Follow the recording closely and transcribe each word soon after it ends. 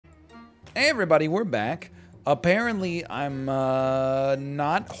Hey everybody, we're back. Apparently, I'm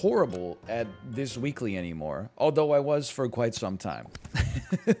not horrible at this weekly anymore, although I was for quite some time.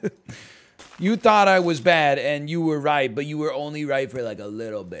 You thought I was bad, and you were right, but you were only right for like a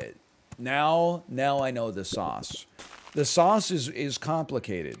little bit. Now I know the sauce. The sauce is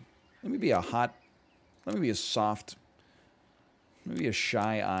complicated. Let me be a hot, let me be a soft, let me be a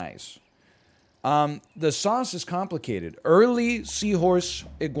shy eyes. The sauce is complicated. Early seahorse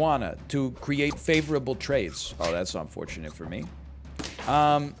iguana to create favorable trades. Oh, that's unfortunate for me.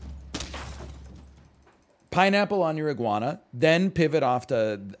 Pineapple on your iguana, then pivot off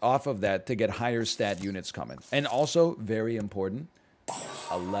of that to get higher stat units coming. And also, very important,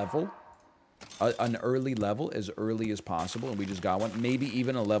 a level. An early level as early as possible, and we just got one. Maybe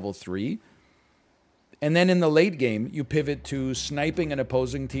even a level 3. And then in the late game, you pivot to sniping an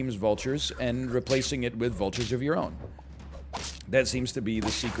opposing team's vultures and replacing it with vultures of your own. That seems to be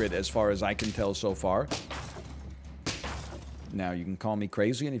the secret as far as I can tell so far. Now, you can call me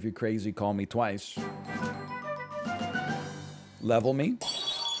crazy, and if you're crazy, call me twice. Level me.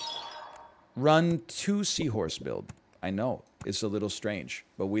 Run 2 seahorse build. I know, it's a little strange,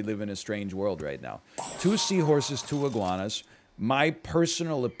 but we live in a strange world right now. 2 seahorses, 2 iguanas. My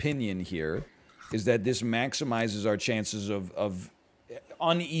personal opinion here is that this maximizes our chances of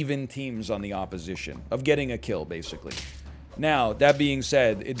uneven teams on the opposition, of getting a kill, basically. Now, that being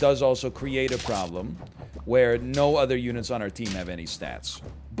said, it does also create a problem where no other units on our team have any stats.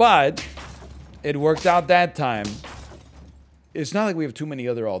 But it worked out that time. It's not like we have too many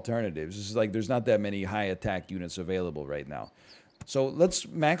other alternatives. It's like there's not that many high attack units available right now. So let's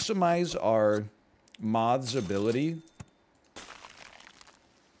maximize our moth's ability.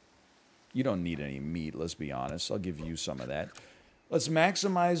 You don't need any meat, let's be honest. I'll give you some of that. Let's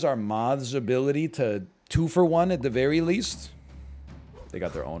maximize our moth's ability to 2 for 1 at the very least. They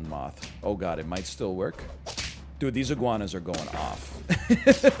got their own moth. Oh god, it might still work. Dude, these iguanas are going off.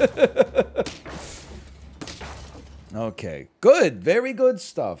 Okay, good. Very good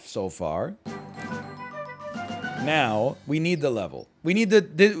stuff so far. Now, we need the level. We need the...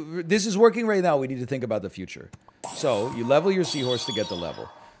 This is working right now. We need to think about the future. So, you level your seahorse to get the level.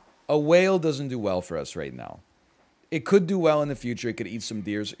 A whale doesn't do well for us right now. It could do well in the future. It could eat some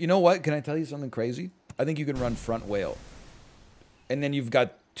deers. You know what? Can I tell you something crazy? I think you can run front whale. And then you've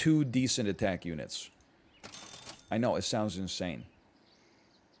got 2 decent attack units. I know, it sounds insane.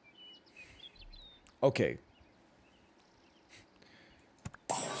 Okay.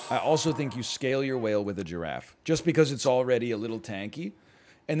 I also think you scale your whale with a giraffe. Just because it's already a little tanky.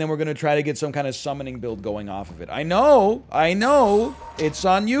 And then we're going to try to get some kind of summoning build going off of it. I know. It's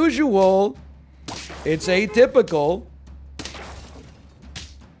unusual. It's atypical.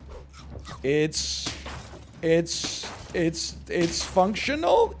 It's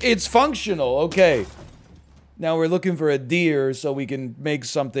functional? It's functional, okay. Now we're looking for a deer so we can make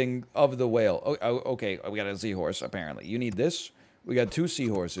something of the whale. Okay, we got a seahorse, apparently. You need this. We got 2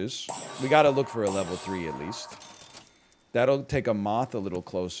 seahorses. We got to look for a level 3 at least. That'll take a moth a little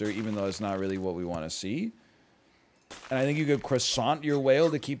closer, even though it's not really what we want to see. And I think you could croissant your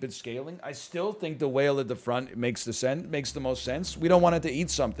whale to keep it scaling. I still think the whale at the front makes the most sense. We don't want it to eat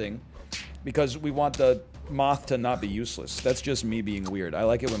something because we want the moth to not be useless. That's just me being weird. I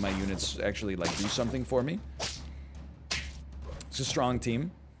like it when my units actually like do something for me. It's a strong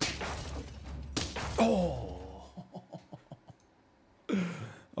team. Oh.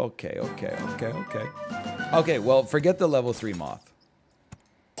 Okay. Okay, well, forget the level 3 moth.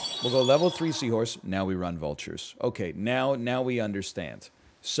 We'll go level 3 seahorse. Now we run vultures. Okay, now we understand.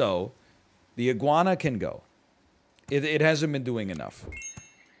 So, the iguana can go. It hasn't been doing enough.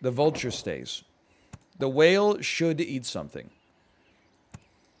 The vulture stays. The whale should eat something.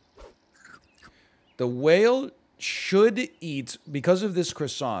 The whale should eat, because of this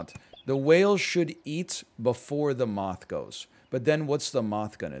croissant, the whale should eat before the moth goes. But then what's the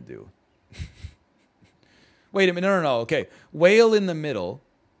moth gonna do? Wait a minute, no, okay. Whale in the middle,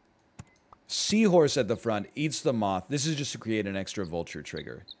 seahorse at the front, eats the moth. This is just to create an extra vulture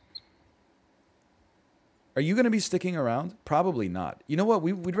trigger. Are you gonna be sticking around? Probably not. You know what,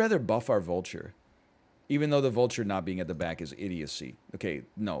 we'd rather buff our vulture. Even though the vulture not being at the back is idiocy. Okay,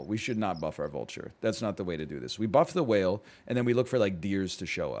 no, we should not buff our vulture. That's not the way to do this. We buff the whale, and then we look for, like, deers to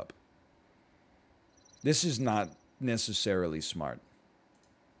show up. This is not necessarily smart,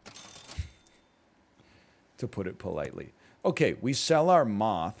 to put it politely. Okay, we sell our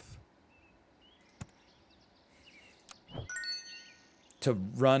moth to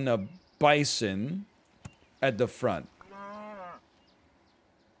run a bison at the front.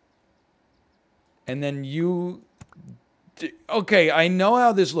 And then you Okay, I know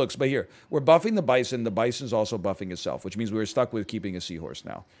how this looks, but here. We're buffing the bison. The bison's also buffing itself, which means we're stuck with keeping a seahorse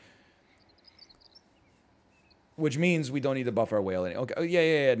now. Which means we don't need to buff our whale. Okay, oh,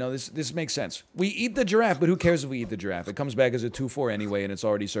 yeah. No, this makes sense. We eat the giraffe, but who cares if we eat the giraffe? It comes back as a 2/4 anyway, and it's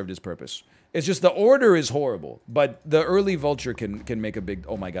already served its purpose. It's just the order is horrible, but the early vulture can make a big...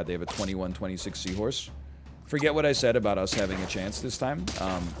 Oh my god, they have a 21-26 seahorse. Forget what I said about us having a chance this time.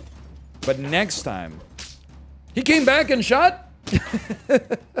 But next time... He came back and shot?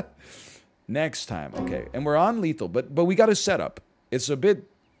 Next time, okay. And we're on lethal, but we got to set up. It's a bit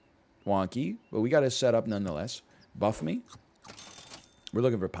wonky, but we got to set up nonetheless. Buff me. We're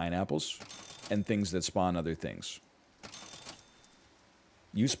looking for pineapples and things that spawn other things.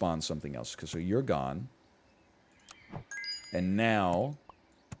 You spawn something else, so you're gone. And now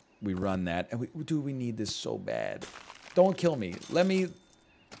we run that. And we need this so bad. Don't kill me. Let me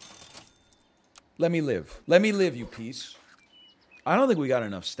live. Let me live, you piece. I don't think we got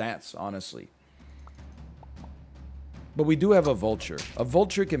enough stats, honestly. But we do have a vulture. A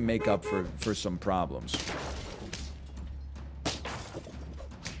vulture can make up for some problems.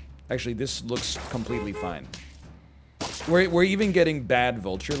 Actually, this looks completely fine. We're even getting bad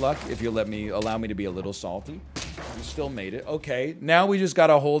vulture luck, if you'll allow me to be a little salty. We still made it. Okay, now we just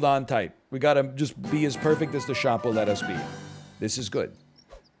gotta hold on tight. We gotta just be as perfect as the shop will let us be. This is good.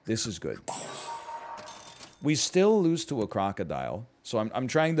 This is good. We still lose to a crocodile, so I'm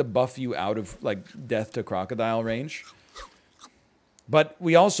trying to buff you out of, like, death to crocodile range. But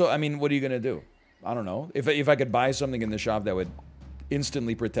we also, I mean, what are you gonna do? I don't know. If I could buy something in the shop that would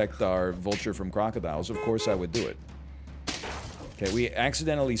instantly protect our vulture from crocodiles, of course I would do it. Okay, we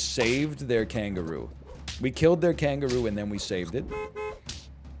accidentally saved their kangaroo. We killed their kangaroo and then we saved it.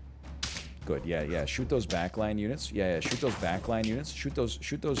 Good, yeah. Shoot those backline units. Yeah, shoot those backline units. Shoot those.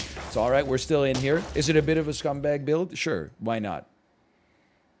 It's all right, we're still in here. Is it a bit of a scumbag build? Sure, why not?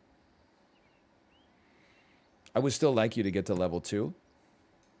 I would still like you to get to level 2.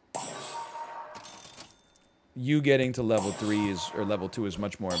 You getting to level 3 or level 2 is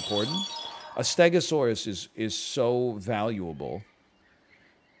much more important. A Stegosaurus is so valuable,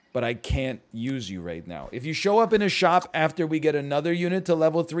 but I can't use you right now. If you show up in a shop after we get another unit to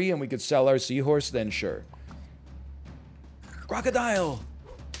level 3 and we could sell our seahorse, then sure. Crocodile!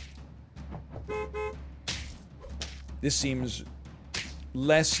 This seems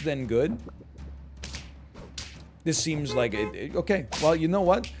less than good. This seems like it. Okay, well, you know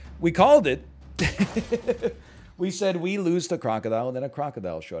what? We called it. We said we lose to crocodile, and then a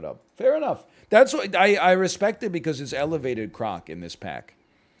crocodile showed up. Fair enough. That's what I respect it because it's elevated croc in this pack.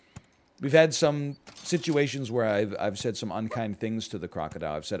 We've had some situations where I've said some unkind things to the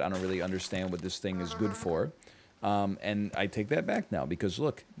crocodile. I've said I don't really understand what this thing is good for, and I take that back now because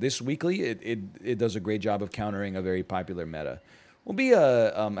look, this weekly it does a great job of countering a very popular meta. We'll be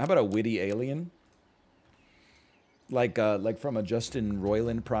a how about a witty alien, like from a Justin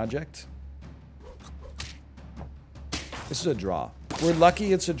Roiland project. This is a draw. We're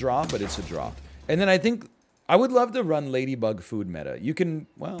lucky it's a draw, but it's a draw. And then I think I would love to run Ladybug food meta. You can,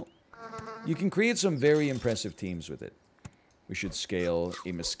 well, you can create some very impressive teams with it. We should scale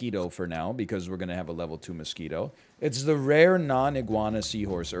a mosquito for now because we're going to have a level 2 mosquito. It's the rare non-iguana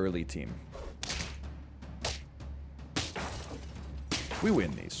seahorse early team. We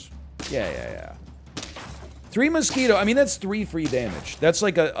win these. Yeah. 3 mosquito. I mean, that's 3 free damage. That's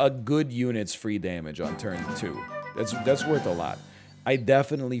like a good unit's free damage on turn 2. That's worth a lot. I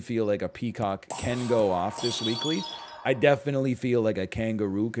definitely feel like a peacock can go off this weekly. I definitely feel like a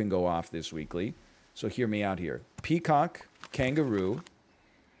kangaroo can go off this weekly. So hear me out here. Peacock, kangaroo.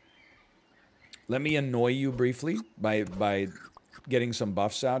 Let me annoy you briefly by getting some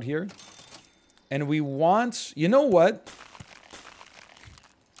buffs out here. And we want... You know what?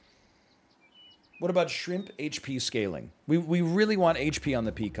 What about shrimp HP scaling? We really want HP on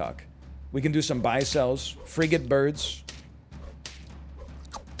the peacock. We can do some buy sells, frigate birds.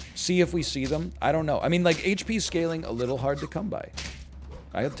 See if we see them. I don't know. I mean, like, HP scaling, a little hard to come by.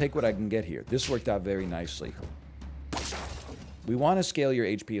 I'll take what I can get here. This worked out very nicely. We want to scale your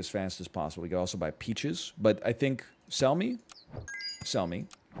HP as fast as possible. We can also buy peaches, but I think sell me,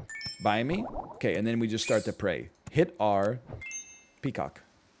 buy me. Okay, and then we just start to pray. Hit R, peacock.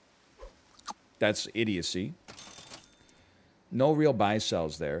 That's idiocy. No real buy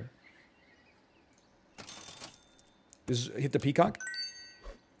sells there. Hit the peacock.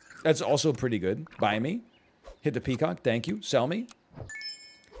 That's also pretty good. Buy me. Hit the peacock. Thank you. Sell me.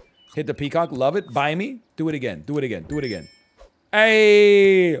 Hit the peacock. Love it. Buy me. Do it again. Do it again. Do it again.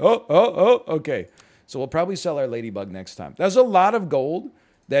 Hey! Oh. Okay. So we'll probably sell our ladybug next time. That's a lot of gold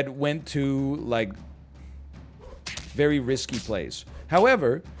that went to, like, Very risky plays.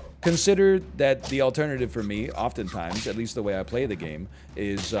 However, consider that the alternative for me, oftentimes, at least the way I play the game,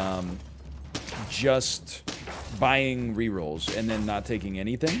 is just buying rerolls and then not taking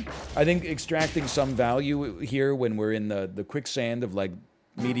anything. I think extracting some value here when we're in the quicksand of like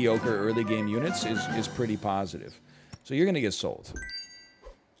mediocre early game units is pretty positive. So you're gonna get sold.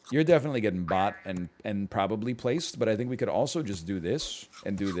 You're definitely getting bought and probably placed, but I think we could also just do this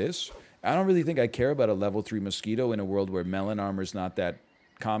and do this. I don't really think I care about a level 3 mosquito in a world where melon armor is not that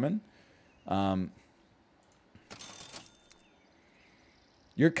common.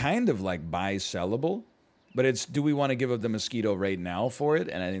 You're kind of like buy-sellable, but it's, do we want to give up the mosquito right now for it?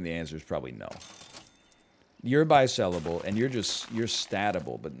 And I think the answer is probably no. You're buy-sellable, and you're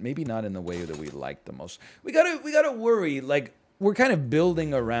statable, but maybe not in the way that we like the most. We gotta worry, like, we're kind of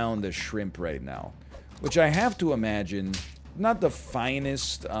building around the shrimp right now, which I have to imagine, not the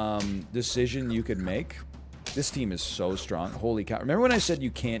finest decision you could make. This team is so strong. Holy cow. Remember when I said you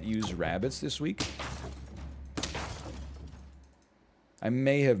can't use rabbits this week? I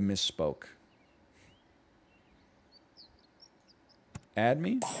may have misspoke. Add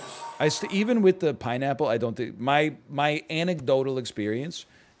me? Even with the pineapple, I don't think... My anecdotal experience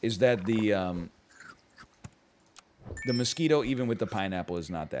is that the mosquito, even with the pineapple, is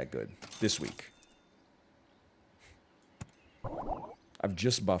not that good this week. I've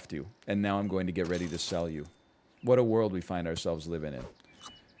just buffed you, and now I'm going to get ready to sell you. What a world we find ourselves living in.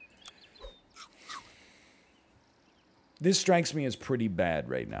 This strikes me as pretty bad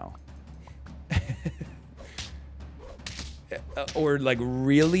right now. Or, like,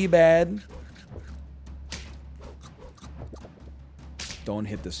 really bad. Don't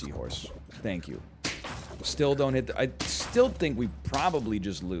hit the seahorse. Thank you. Still don't hit the... I still think we probably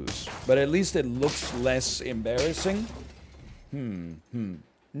just lose. But at least it looks less embarrassing.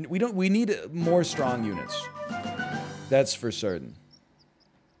 We need more strong units. That's for certain.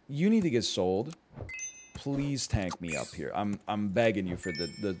 You need to get sold. Please tank me up here. I'm begging you for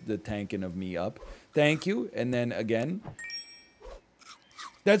the tanking of me up. Thank you. And then again,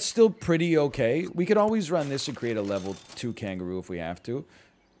 that's still pretty okay. We could always run this and create a level 2 kangaroo if we have to.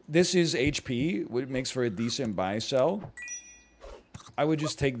 This is HP, which makes for a decent buy sell. I would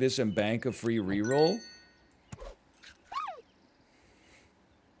just take this and bank a free reroll.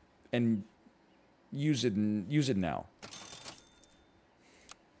 And use it now.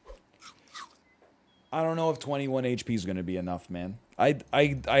 I don't know if 21 HP is going to be enough, man.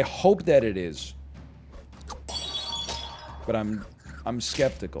 I hope that it is. But I'm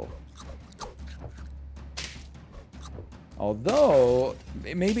skeptical. Although,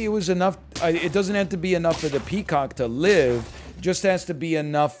 maybe it was enough. It doesn't have to be enough for the peacock to live. It just has to be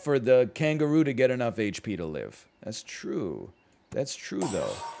enough for the kangaroo to get enough HP to live. That's true. That's true,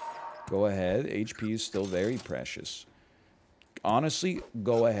 though. Go ahead. HP is still very precious. Honestly,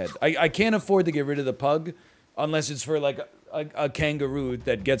 go ahead. I can't afford to get rid of the pug unless it's for, like, a kangaroo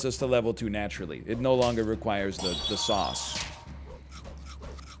that gets us to level 2 naturally. It no longer requires the sauce.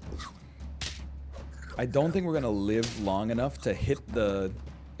 I don't think we're going to live long enough to hit the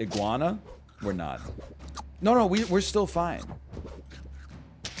iguana. We're not. No, we're still fine.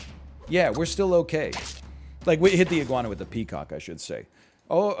 Yeah, we're still okay. Like, we hit the iguana with the peacock, I should say.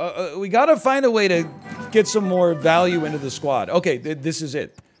 Oh, we gotta find a way to get some more value into the squad. Okay, this is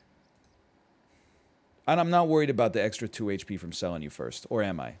it. And I'm not worried about the extra 2 HP from selling you first. Or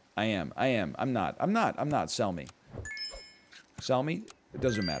am I? I am. I'm not. Sell me. Sell me? It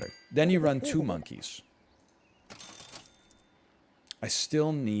doesn't matter. Then you run 2 monkeys. I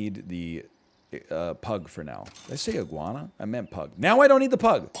still need the pug for now. Did I say iguana? I meant pug. Now I don't need the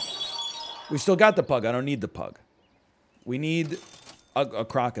pug. We still got the pug. I don't need the pug. We need... A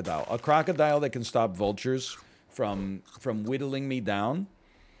crocodile. A crocodile that can stop vultures from whittling me down.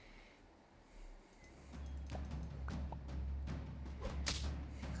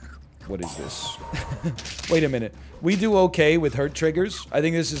 What is this? Wait a minute. We do okay with hurt triggers. I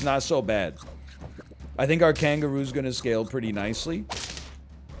think this is not so bad. I think our kangaroo's gonna scale pretty nicely.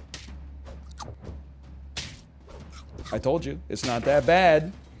 I told you. It's not that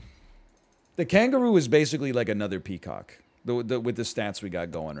bad. The kangaroo is basically like another peacock. With the stats we got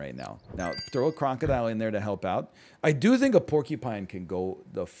going right now. Now, throw a crocodile in there to help out. I do think a porcupine can go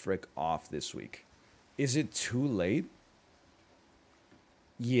the frick off this week. Is it too late?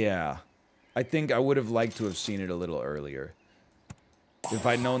 Yeah. I think I would have liked to have seen it a little earlier. If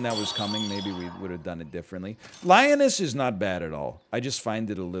I'd known that was coming, maybe we would have done it differently. Lioness is not bad at all. I just find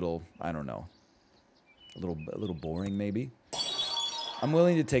it a little, I don't know. A little boring, maybe. I'm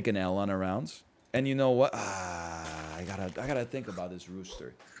willing to take an L on a round. And you know what? I gotta think about this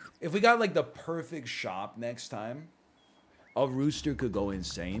rooster. If we got like the perfect shop next time, A rooster could go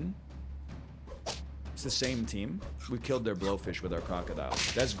insane. It's the same team. We killed their blowfish with our crocodile.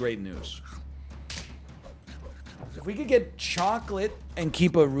 That's great news. If we could get chocolate and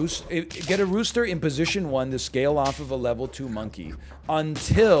keep a rooster, get a rooster in position 1 to scale off of a level 2 monkey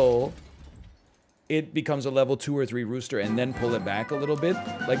until it becomes a level 2 or 3 rooster, and then pull it back a little bit.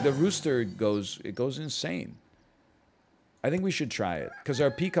 Like the rooster goes insane. I think we should try it because our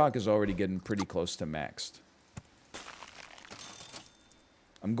peacock is already getting pretty close to maxed.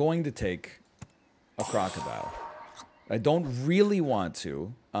 I'm going to take a crocodile. I don't really want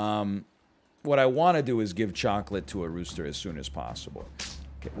to. What I want to do is give chocolate to a rooster as soon as possible.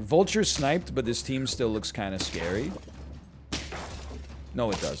 Okay, vulture sniped, but this team still looks kind of scary.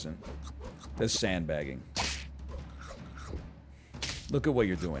 No, it doesn't. That's sandbagging. Look at what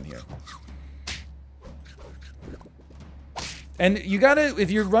you're doing here. And you gotta,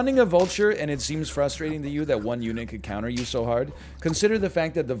 if you're running a vulture and it seems frustrating to you that one unit could counter you so hard, consider the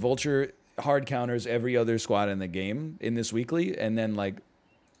fact that the vulture hard counters every other squad in the game in this weekly, and then, like,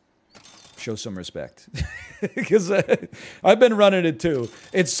 show some respect. Because I've been running it too.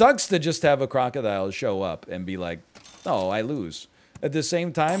 It sucks to just have a crocodile show up and be like, oh, I lose. At the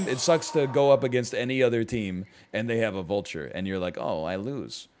same time, it sucks to go up against any other team and they have a vulture and you're like, oh, I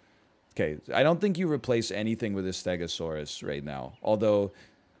lose. Okay, I don't think you replace anything with a Stegosaurus right now. Although,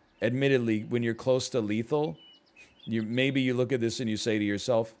 admittedly, when you're close to lethal, maybe you look at this and you say to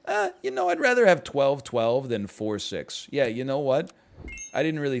yourself, you know, I'd rather have 12-12 than 4-6. Yeah, you know what? I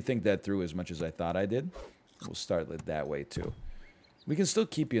didn't really think that through as much as I thought I did. We'll start it that way, too. We can still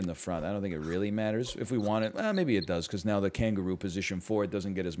keep you in the front. I don't think it really matters. If we want it, maybe it does, because now the kangaroo position 4, it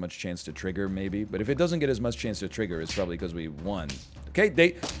doesn't get as much chance to trigger, maybe. But if it doesn't get as much chance to trigger, it's probably because we won. Okay,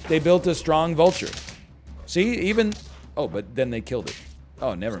 they built a strong vulture. See, even... Oh, but then they killed it.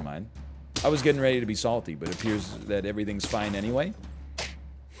 Oh, never mind. I was getting ready to be salty, but it appears that everything's fine anyway.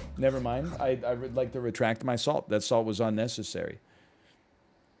 Never mind. I would like to retract my salt. That salt was unnecessary.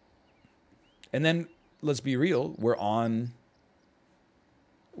 And then, let's be real, we're on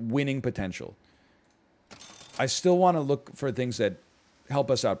winning potential. I still want to look for things that help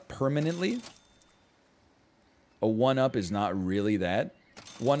us out permanently. A 1-up is not really that.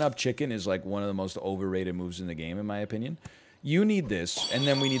 1-up chicken is like one of the most overrated moves in the game, in my opinion. You need this, and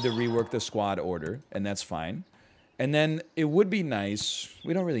then we need to rework the squad order, and that's fine. And then it would be nice.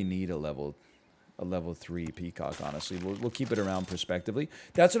 We don't really need a level 3 peacock, honestly. We'll keep it around prospectively.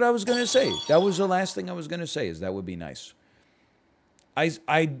 That's what I was going to say. That was the last thing I was going to say, is that would be nice.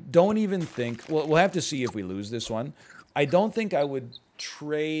 I don't even think... Well, we'll have to see if we lose this one. I don't think I would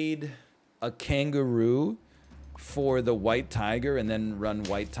trade a kangaroo for the white tiger and then run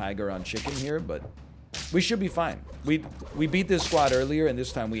white tiger on chicken here, but we should be fine. We beat this squad earlier, and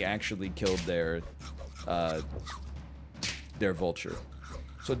this time we actually killed their vulture.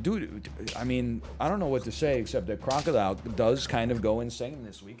 So, dude, I mean, I don't know what to say except that Crocodile does kind of go insane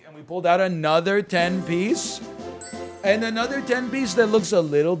this week. And we pulled out another 10-piece. And another 10-piece that looks a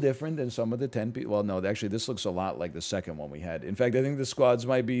little different than some of the 10-piece. Well, no, actually, this looks a lot like the second one we had. In fact, I think the squads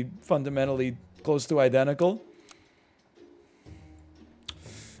might be fundamentally close to identical.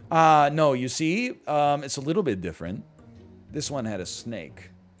 No, you see, it's a little bit different. This one had a snake.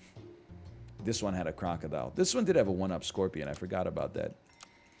 This one had a crocodile. This one did have a 1-up scorpion. I forgot about that.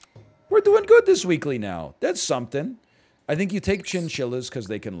 We're doing good this weekly now. That's something. I think you take chinchillas because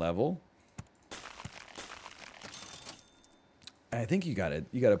they can level. I think you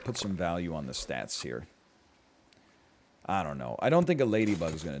gotta put some value on the stats here. I don't know. I don't think a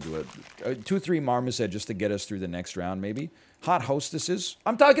ladybug is gonna do it. 2-3 marmoset just to get us through the next round, maybe. Hot hostesses.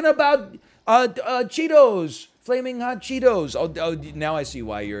 I'm talking about Cheetos, flaming hot Cheetos. Oh, now I see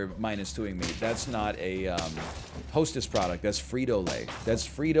why you're -2ing me. That's not a hostess product. That's Frito-Lay. That's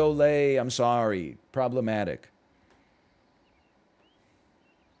Frito-Lay. I'm sorry. Problematic.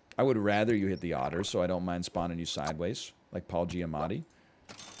 I would rather you hit the otter, so I don't mind spawning you sideways, like Paul Giamatti.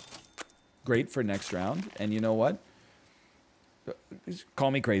 Great for next round. And you know what?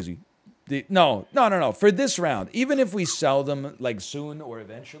 Call me crazy. No. For this round, even if we sell them like soon or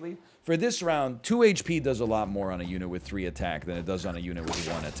eventually, for this round, 2 HP does a lot more on a unit with 3 attack than it does on a unit with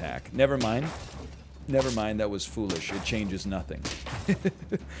 1 attack. Never mind. Never mind, that was foolish. It changes nothing.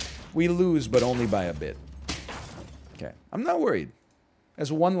 We lose, but only by a bit. Okay, I'm not worried.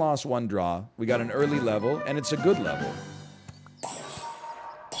 As 1 loss, 1 draw, we got an early level, and it's a good level.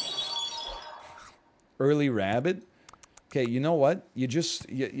 Early rabbit. Okay, you know what?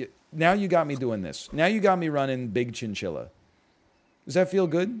 Now you got me doing this. Now you got me running big chinchilla. Does that feel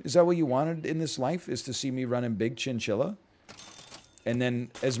good? Is that what you wanted in this life? Is to see me running big chinchilla? And then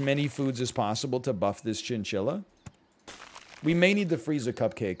as many foods as possible to buff this chinchilla? We may need to freeze a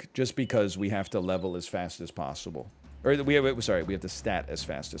cupcake just because we have to level as fast as possible. Or we have to stat as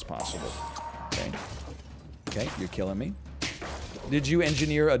fast as possible. Okay. Okay, you're killing me. Did you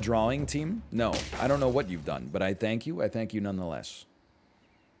engineer a drawing team? No, I don't know what you've done, but I thank you. I thank you nonetheless.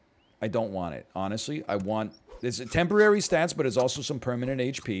 I don't want it. Honestly, I want... It's temporary stats, but it's also some permanent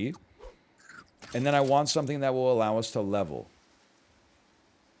HP. And then I want something that will allow us to level.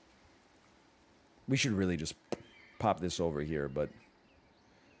 We should really just pop this over here, but...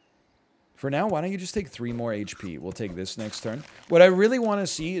 For now, why don't you just take 3 more HP? We'll take this next turn. What I really want to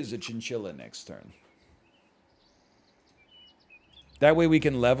see is a chinchilla next turn. That way we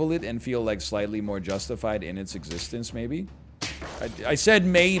can level it and feel like slightly more justified in its existence, maybe. I said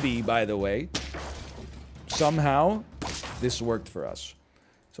maybe, by the way. Somehow, this worked for us.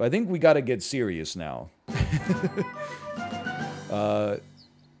 So I think we got to get serious now.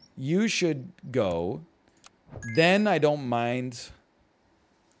 You should go. Then I don't mind...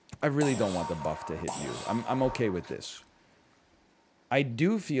 I really don't want the buff to hit you. I'm okay with this. I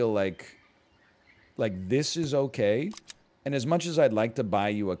do feel like this is okay. And as much as I'd like to buy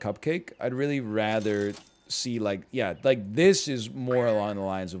you a cupcake, I'd really rather see like this is more along the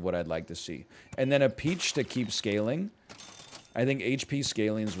lines of what I'd like to see. And then a peach to keep scaling. I think HP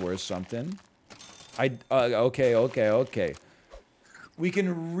scaling is worth something. Okay. We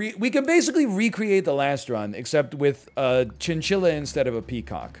can basically recreate the last run, except with a chinchilla instead of a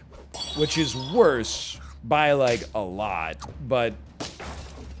peacock. Which is worse by, like, a lot. But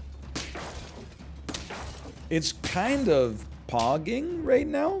it's kind of pogging right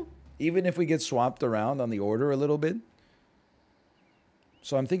now. Even if we get swapped around on the order a little bit.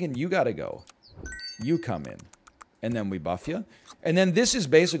 So I'm thinking you gotta go. You come in. And then we buff you. And then this is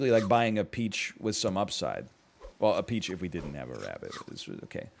basically like buying a peach with some upside. Well, a peach if we didn't have a rabbit. This was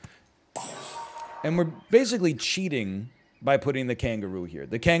okay. And we're basically cheating by putting the kangaroo here.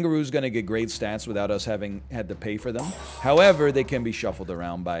 The kangaroo's going to get great stats without us having had to pay for them. However, they can be shuffled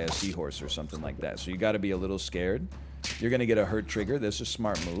around by a seahorse or something like that. So you got to be a little scared. You're going to get a hurt trigger. This is a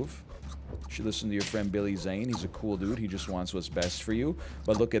smart move. You should listen to your friend Billy Zane. He's a cool dude. He just wants what's best for you.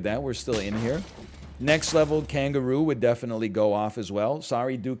 But look at that. We're still in here. Next level, kangaroo would definitely go off as well.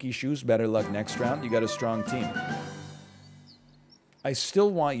 Sorry, Dookie Shoes. Better luck next round. You got a strong team. I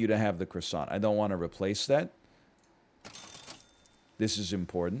still want you to have the croissant. I don't want to replace that. This is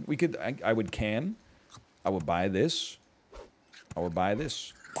important. We could, I would can. I would buy this. I would buy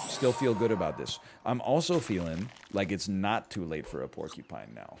this. Still feel good about this. I'm also feeling like it's not too late for a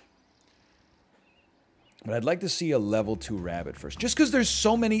porcupine now. But I'd like to see a level 2 rabbit first. Just because there's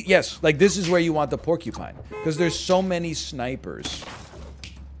so many... Yes, like this is where you want the porcupine. Because there's so many snipers.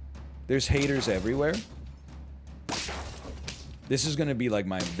 There's haters everywhere. This is going to be like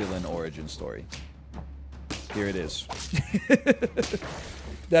my villain origin story. Here it is.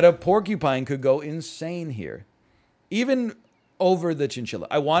 That a porcupine could go insane here. Even over the chinchilla.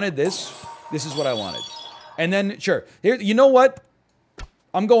 I wanted this. This is what I wanted. And then, sure. Here, you know what?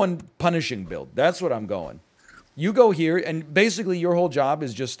 I'm going punishing build. That's what I'm going. You go here, and basically your whole job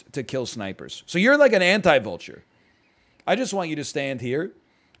is just to kill snipers. So you're like an anti-vulture. I just want you to stand here.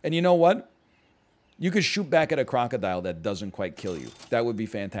 And you know what? You could shoot back at a crocodile that doesn't quite kill you. That would be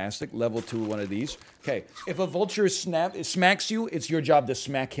fantastic. Level 2, one of these. Okay, if a vulture smacks you, it's your job to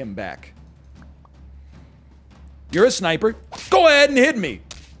smack him back. You're a sniper. Go ahead and hit me.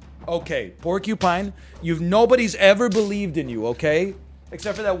 Okay, porcupine, nobody's ever believed in you, okay?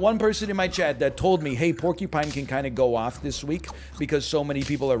 Except for that one person in my chat that told me, hey, porcupine can kind of go off this week because so many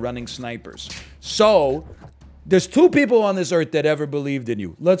people are running snipers. So, there's 2 people on this earth that ever believed in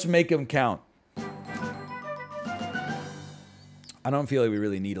you. Let's make them count. I don't feel like we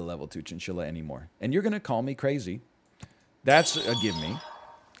really need a level 2 chinchilla anymore. And you're going to call me crazy. That's a give me.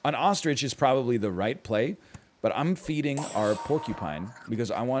 An ostrich is probably the right play, but I'm feeding our porcupine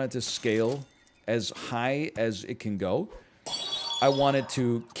because I want it to scale as high as it can go. I want it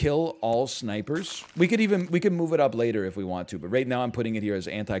to kill all snipers. We could move it up later if we want to, but right now I'm putting it here as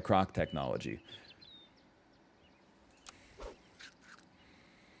anti-croc technology.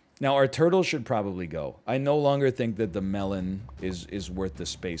 Now, our turtle should probably go. I no longer think that the melon is worth the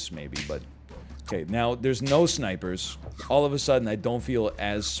space, maybe, but... Okay, now, there's no snipers. All of a sudden, I don't feel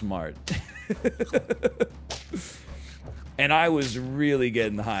as smart. And I was really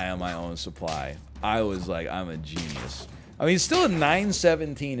getting high on my own supply. I was like, I'm a genius. I mean, it's still a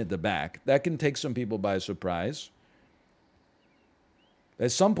 917 at the back. That can take some people by surprise.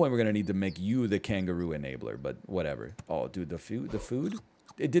 At some point, we're going to need to make you the kangaroo enabler, but whatever. Oh, dude, the food?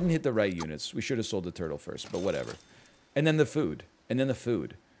 It didn't hit the right units. We should have sold the turtle first, but whatever. And then the food. And then the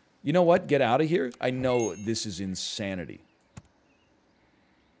food. You know what? Get out of here. I know this is insanity.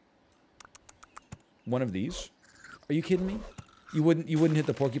 One of these? Are you kidding me? You wouldn't hit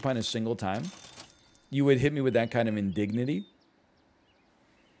the porcupine a single time? You would hit me with that kind of indignity?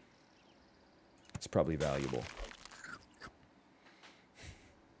 It's probably valuable.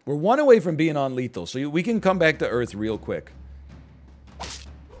 We're one away from being on lethal, so we can come back to Earth real quick.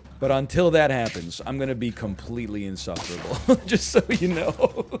 But until that happens, I'm going to be completely insufferable. Just so you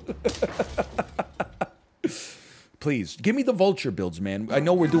know. Please, give me the vulture builds, man. I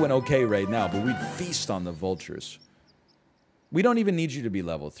know we're doing okay right now, but we'd feast on the vultures. We don't even need you to be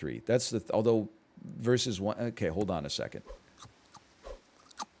level 3. That's the... although, versus 1... Okay, hold on a second.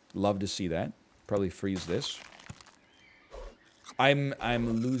 Love to see that. Probably freeze this. I'm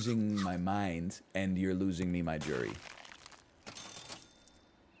losing my mind, and you're losing me my jury.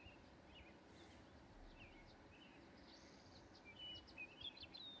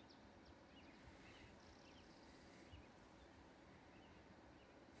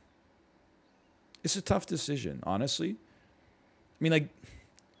 It's a tough decision, honestly. I mean, like,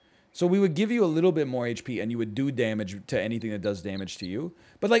 so we would give you a little bit more HP and you would do damage to anything that does damage to you.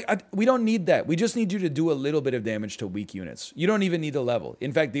 But, like, we don't need that. We just need you to do a little bit of damage to weak units. You don't even need the level.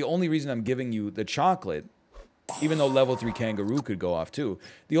 In fact, the only reason I'm giving you the chocolate, even though level 3 kangaroo could go off too,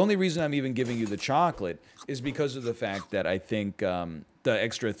 the only reason I'm even giving you the chocolate is because of the fact that I think the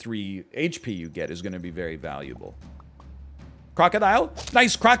extra 3 HP you get is going to be very valuable. Crocodile?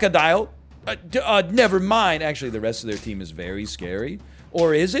 Nice crocodile! Never mind. Actually, the rest of their team is very scary.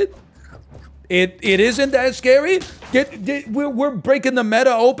 Or is it? It isn't that scary? We're breaking the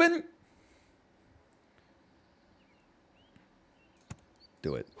meta open?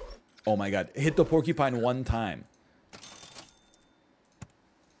 Do it. Oh my god. Hit the porcupine one time.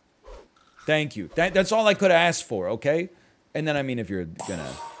 Thank you. That's all I could ask for, okay? And then, I mean, if you're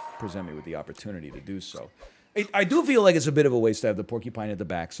gonna present me with the opportunity to do so. I do feel like it's a bit of a waste to have the porcupine at the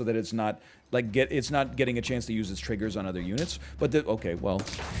back so that it's not like it's not getting a chance to use its triggers on other units. But okay, well,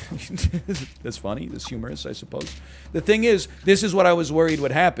 that's funny. That's humorous, I suppose. The thing is, this is what I was worried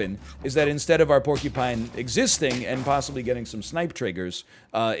would happen: is that instead of our porcupine existing and possibly getting some snipe triggers,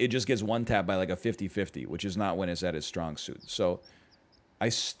 it just gets one tap by like a 50-50, which is not when it's at its strong suit. So, I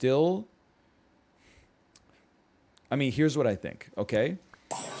mean, here's what I think. Okay.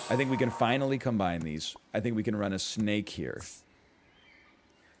 I think we can finally combine these. I think we can run a snake here.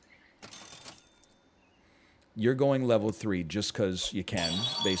 You're going level 3 just because you can,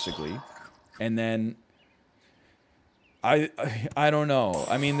 basically. And then... I don't know.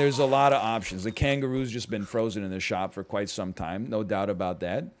 I mean, there's a lot of options. The kangaroo's just been frozen in the shop for quite some time. No doubt about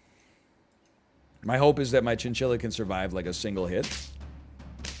that. My hope is that my chinchilla can survive like a single hit.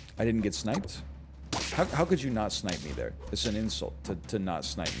 I didn't get sniped. How could you not snipe me there? It's an insult to not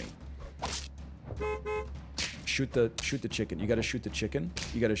snipe me. Shoot the chicken. You gotta shoot the chicken.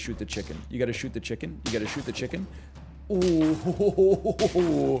 You gotta shoot the chicken. You gotta shoot the chicken. You gotta shoot the chicken.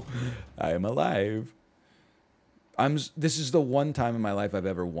 Oh, I am alive. This is the one time in my life I've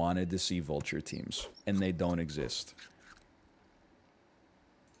ever wanted to see vulture teams, and they don't exist.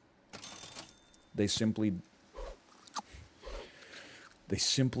 They simply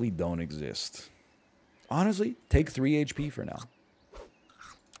don't exist. Honestly, take 3 HP for now.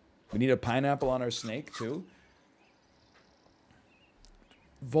 We need a pineapple on our snake, too.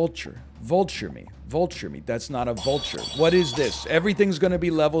 Vulture. Vulture me. Vulture me. That's not a vulture. What is this? Everything's going to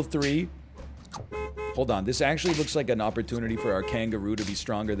be level 3. Hold on. This actually looks like an opportunity for our kangaroo to be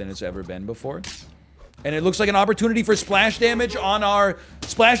stronger than it's ever been before. And it looks like an opportunity for splash damage on our...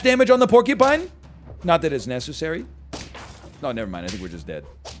 Splash damage on the porcupine? Not that it's necessary. No, never mind. I think we're just dead.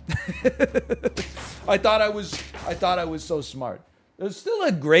 I thought I was so smart. It was still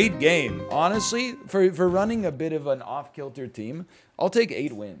a great game, honestly. For running a bit of an off-kilter team, I'll take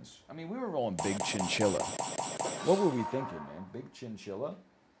 8 wins. I mean, we were rolling big chinchilla. What were we thinking, man? Big chinchilla?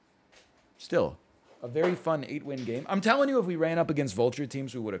 Still, a very fun 8-win game. I'm telling you, if we ran up against vulture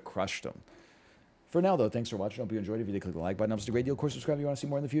teams, we would have crushed them. For now, though, thanks for watching. I hope you enjoyed it. If you did, click the like button. It's a great deal. Of course, subscribe if you want to see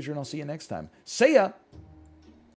more in the future, and I'll see you next time. See ya!